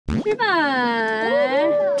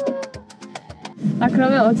출발. 아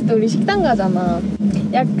그러면 어쨌든 우리 식당 가잖아.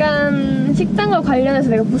 약간 식당과 관련해서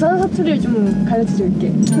내가 부산 사투리를 좀 가르쳐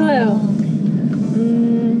줄게. 좋아요.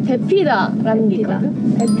 대피다라는 게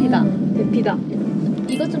있거든? 대피다. 대피다.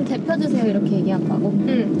 이거 좀 데펴주세요 이렇게 얘기한다고?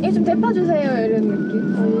 응. 이거 좀 대파주세요 이런 느낌.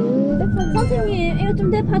 선생님 이거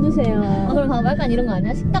좀 대파주세요. 그럼 봐봐 약간 이런 거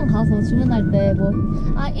아니야? 식당 가서 주문할 때 뭐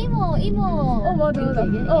아 이모 맞아 이렇게 맞아.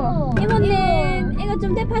 얘기해? 이모님 이거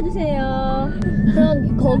좀 대파주세요.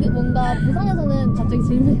 그럼 거기 뭔가 부산에서는 갑자기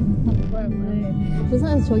질문이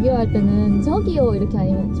부산에서 저기요 할 때는 저기요 이렇게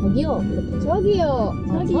아니면 저기요 이렇게 저기요.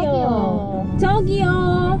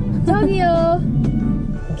 저기요.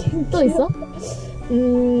 또 있어?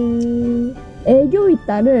 애교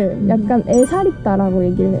있다를 약간 애살 있다라고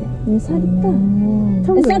얘기를 해. 애살 있다.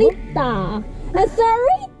 애살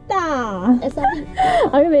있다.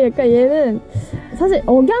 아 근데 약간 얘는 사실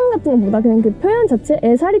억양 같은 것보다 그냥 그 표현 자체,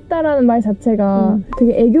 애살 있다라는 말 자체가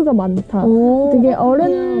되게 애교가 많다. 되게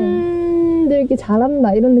어른들께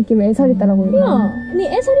잘한다 이런 느낌의 애살 있다라고 얘기해. 니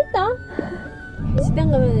애살 있다.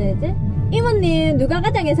 식당 가면 이제 이모님 누가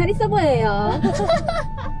가장 애살 있어 보여요?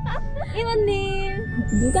 이모님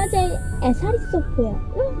누가 제일 애살 있어 보여?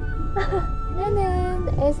 나는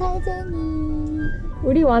애살쟁이.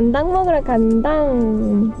 우리 완당 먹으러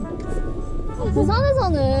간당.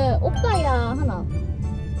 부산에서는 오빠야 하나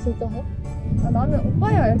진짜 해? 아, 나는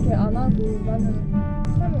오빠야 이렇게 안 하고 나는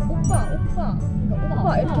하면 오빠 그러니까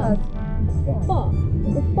오빠 이렇게 하지. 오빠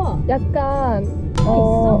약간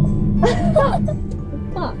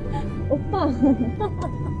오빠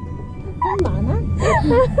한 많아?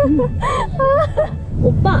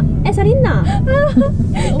 오빠 애살 있나?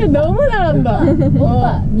 너무 잘한다.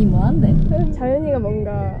 오빠 니 뭐한대? 자연이가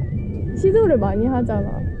뭔가 시도를 많이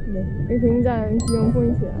하잖아. 네. 그게 굉장히 귀여운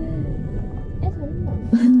포인트야. 애살 있나?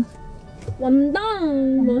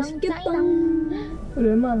 완당 멋있겠다. 우리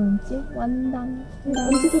얼마나 남지? 완당.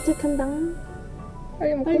 언제 도착한다?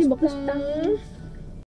 빨리 먹고 싶다.